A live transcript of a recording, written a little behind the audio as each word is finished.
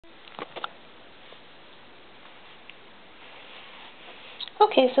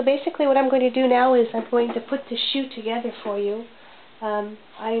Okay, so basically what I'm going to do now is I'm going to put the shoe together for you.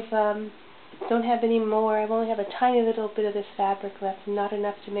 Don't have any more. I only have a tiny little bit of this fabric left, not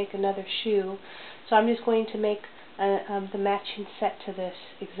enough to make another shoe. So I'm just going to make the matching set to this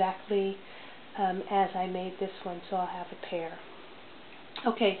exactly as I made this one, so I'll have a pair.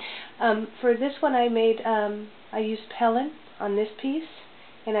 Okay, for this one I used Pellon on this piece,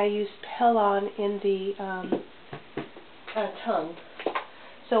 and I used Pellon in the tongue.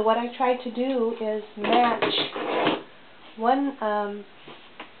 So what I tried to do is match one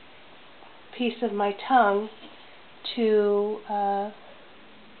piece of my tongue to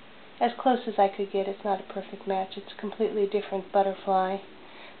as close as I could get. It's not a perfect match. It's a completely different butterfly,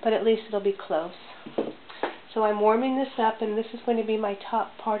 but at least it'll be close. So I'm warming this up, and this is going to be my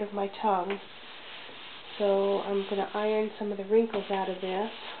top part of my tongue. So I'm going to iron some of the wrinkles out of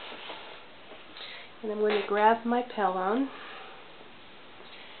this, and I'm going to grab my Pellon,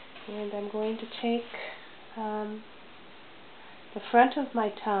 and I'm going to take the front of my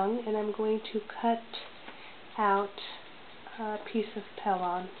tongue, and I'm going to cut out a piece of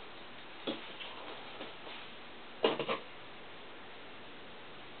Pellon.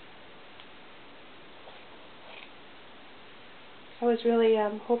 I was really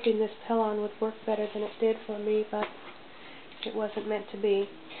hoping this Pellon would work better than it did for me, but it wasn't meant to be.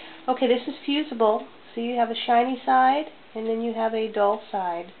 Okay, this is fusible. So you have a shiny side, and then you have a dull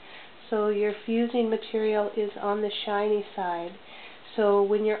side. So your fusing material is on the shiny side. So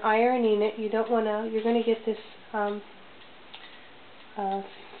when you're ironing it, you're going to get this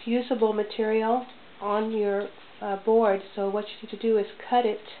fusible material on your board. So what you need to do is cut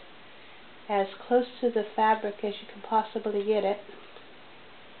it as close to the fabric as you can possibly get it.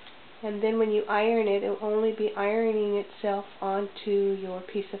 And then when you iron it, it will only be ironing itself onto your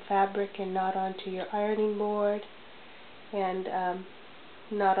piece of fabric and not onto your ironing board and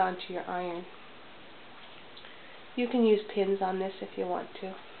not onto your iron. You can use pins on this if you want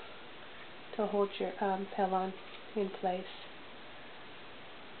to hold your Pellon in place.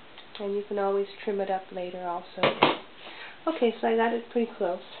 And you can always trim it up later also. Okay, so I got it pretty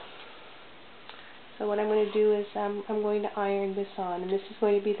close. So what I'm going to do is I'm going to iron this on, and this is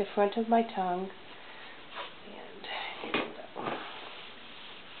going to be the front of my tongue. And here we go.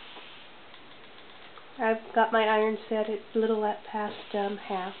 I've got my iron set at a little past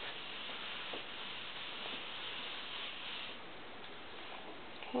half.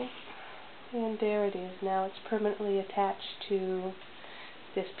 Okay, and there it is. Now it's permanently attached to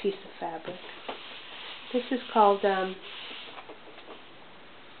this piece of fabric. This is called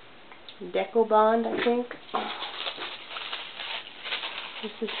Decobond, I think.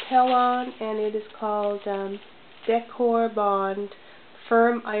 This is Pellon, and it is called Decobond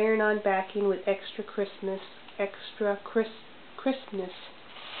Firm Iron-On Backing with Extra Crispness.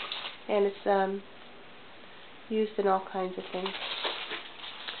 And it's used in all kinds of things.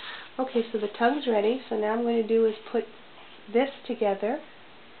 Okay, so the tongue's ready. So now I'm going to do is put this together.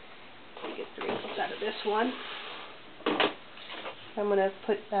 Let me get the wrinkles out of this one. I'm going to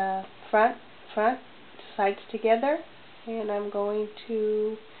put front, sides together, and I'm going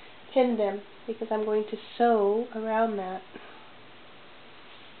to pin them because I'm going to sew around that.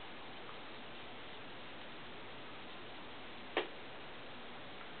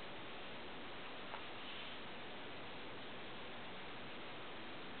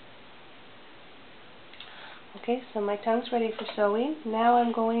 Okay, so my tongue's ready for sewing. Now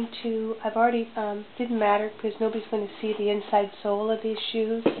I'm going to, didn't matter because nobody's going to see the inside sole of these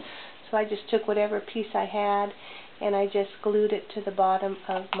shoes. So I just took whatever piece I had and I just glued it to the bottom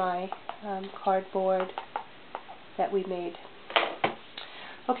of my cardboard that we made.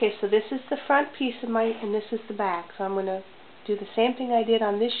 Okay, so this is the front piece of and this is the back. So I'm going to do the same thing I did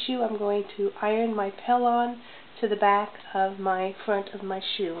on this shoe. I'm going to iron my Pellon to the back of my front of my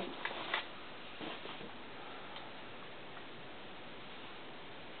shoe.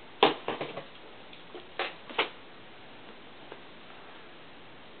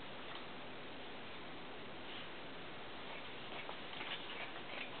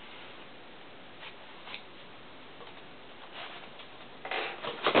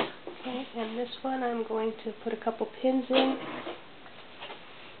 And this one I'm going to put a couple pins in.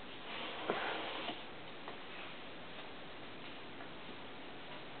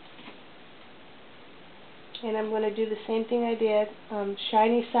 And I'm going to do the same thing I did,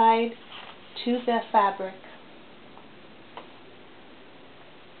 shiny side to the fabric.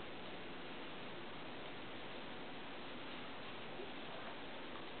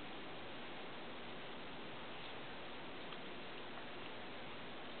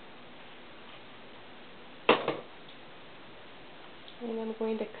 And I'm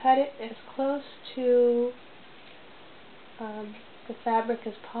going to cut it as close to the fabric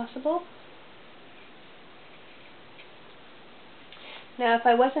as possible. Now if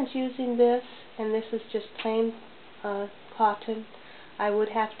I wasn't using this, and this is just plain cotton, I would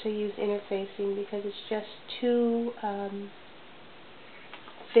have to use interfacing because it's just too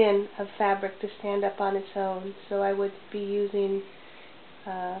thin of fabric to stand up on its own. So I would be using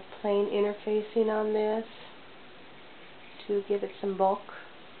plain interfacing on this to give it some bulk.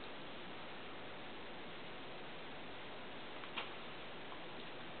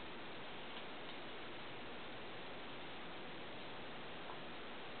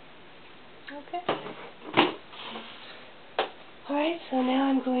 Okay. Alright, so now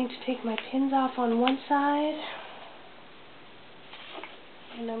I'm going to take my pins off on one side,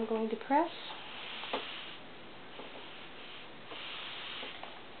 and I'm going to press.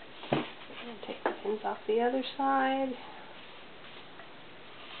 And take the pins off the other side,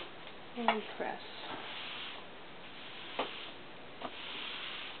 and press.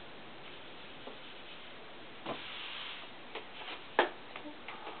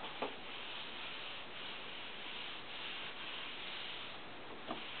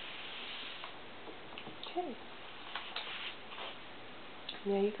 Okay.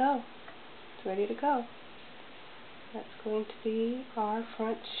 And there you go. It's ready to go. That's going to be our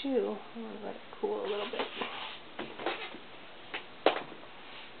front shoe. I'm going to let it cool a little bit.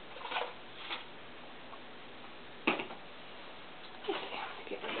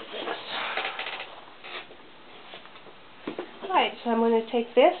 Get rid of this. Alright, so I'm going to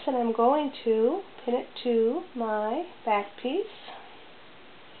take this and I'm going to pin it to my back piece.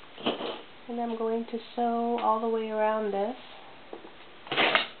 And I'm going to sew all the way around this.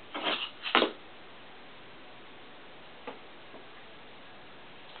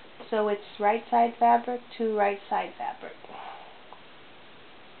 So it's right side fabric to right side fabric.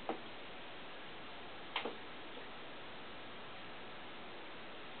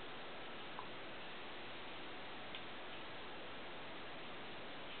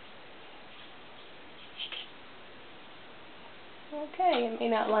 Okay, it may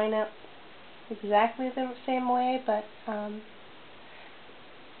not line up exactly the same way, but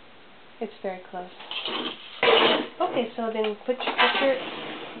it's very close. Okay, so then put your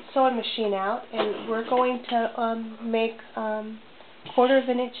sewing machine out, and we're going to make 1/4 of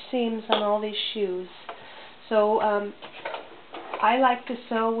an inch seams on all these shoes. So I like to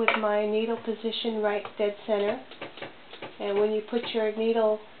sew with my needle position right dead center, and when you put your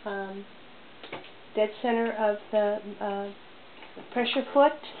needle dead center of the pressure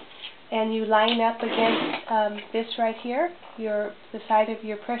foot, and you line up against this right here, the side of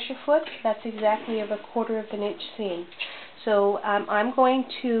your pressure foot, that's exactly of a 1/4 of an inch seam. So I'm going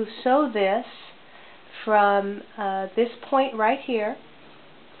to sew this from this point right here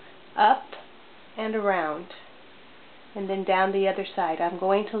up and around, and then down the other side. I'm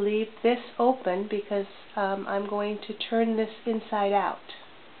going to leave this open because I'm going to turn this inside out.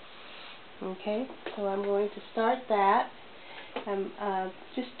 Okay, so I'm going to start that.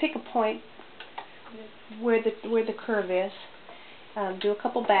 Just pick a point where the curve is. Do a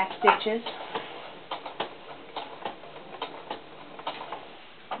couple back stitches.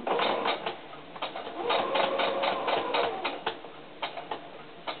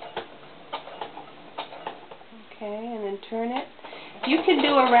 Okay, and then turn it. You can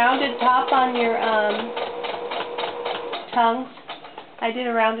do a rounded top on your tongues. I did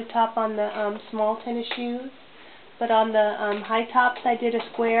a rounded top on the small tennis shoes, but on the high tops I did a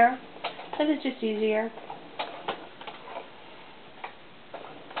square because it's just easier.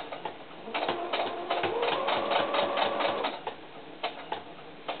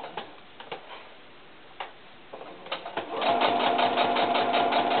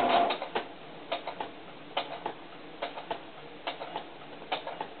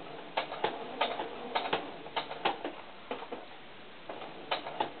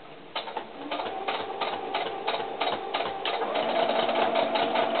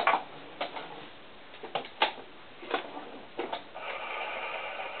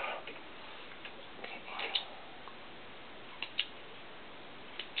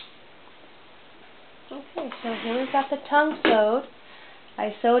 Okay, so here we've got the tongue sewed.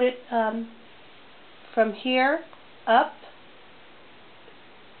 I sewed it from here up,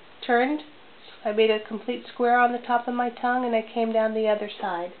 turned, I made a complete square on the top of my tongue, and I came down the other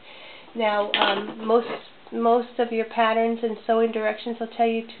side. Now, most of your patterns and sewing directions will tell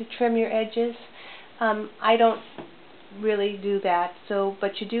you to trim your edges. I don't really do that,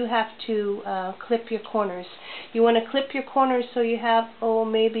 but you do have to clip your corners. You want to clip your corners so you have,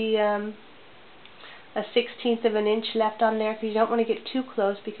 maybe 1/16 of an inch left on there, because you don't want to get too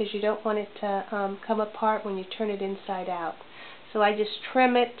close because you don't want it to come apart when you turn it inside out. So I just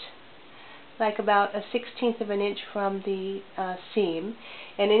trim it like about 1/16 of an inch from the seam.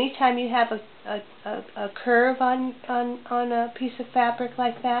 And anytime you have a curve on a piece of fabric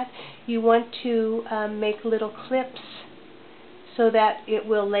like that, you want to make little clips so that it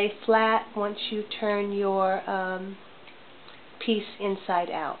will lay flat once you turn your piece inside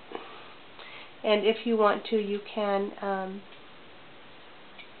out. And if you want to, you can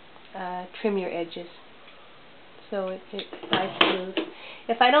trim your edges so it's nice smooth.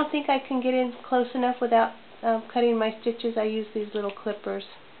 If I don't think I can get in close enough without cutting my stitches, I use these little clippers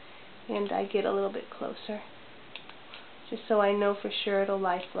and I get a little bit closer, just so I know for sure it'll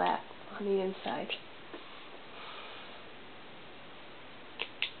lie flat on the inside.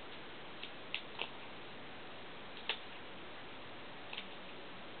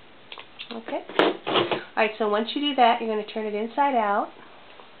 Okay. Alright, so once you do that, you're going to turn it inside out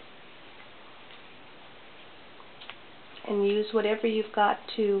and use whatever you've got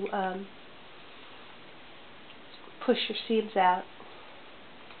to push your seams out.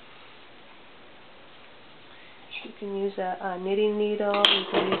 You can use a knitting needle, you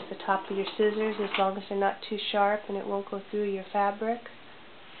can use the top of your scissors as long as they're not too sharp and it won't go through your fabric.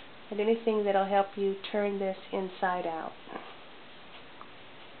 And anything that'll help you turn this inside out.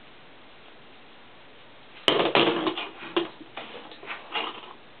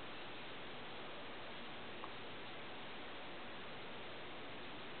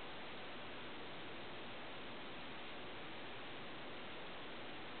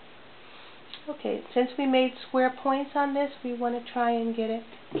 Okay, since we made square points on this, we want to try and get it,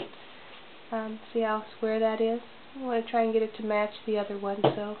 see how square that is? You want to try and get it to match the other one,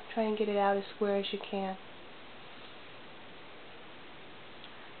 so try and get it out as square as you can.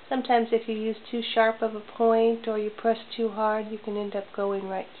 Sometimes if you use too sharp of a point or you press too hard, you can end up going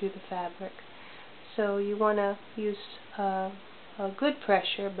right through the fabric. So you want to use a good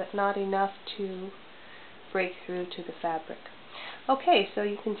pressure, but not enough to break through to the fabric. Okay, so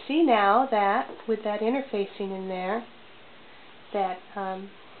you can see now that with that interfacing in there, that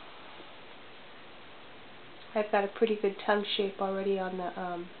I've got a pretty good tongue shape already on the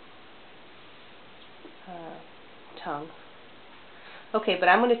tongue. Okay, but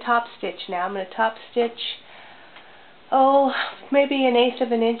I'm going to top stitch now. I'm going to top stitch, maybe 1/8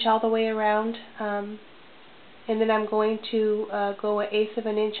 of an inch all the way around. And then I'm going to go 1/8 of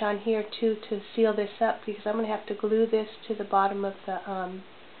an inch on here too to seal this up, because I'm going to have to glue this to the bottom of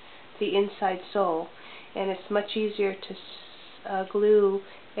the inside sole, and it's much easier to glue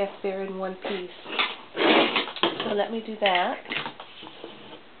if they're in one piece. So let me do that.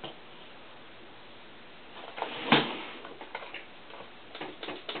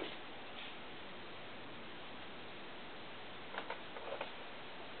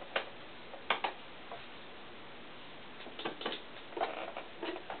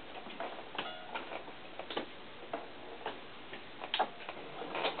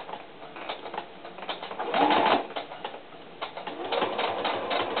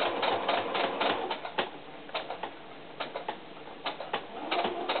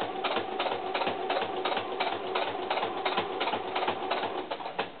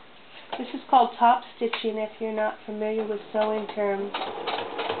 This is called top stitching if you're not familiar with sewing terms.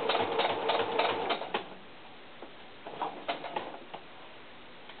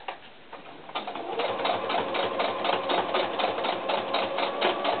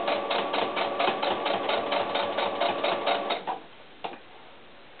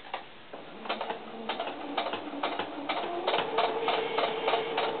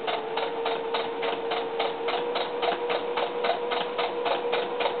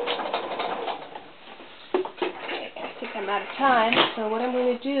 I'm out of time, so what I'm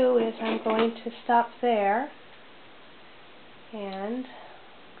going to do is I'm going to stop there and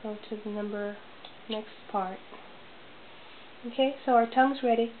go to the next part. Okay, so our tongue's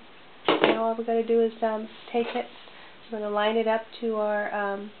ready. Now all we're going to do is take it, we're going to line it up to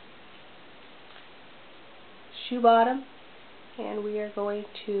our shoe bottom, and we are going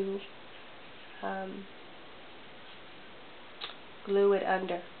to glue it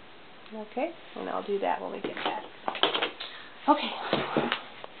under. Okay, and I'll do that when we get back. Okay.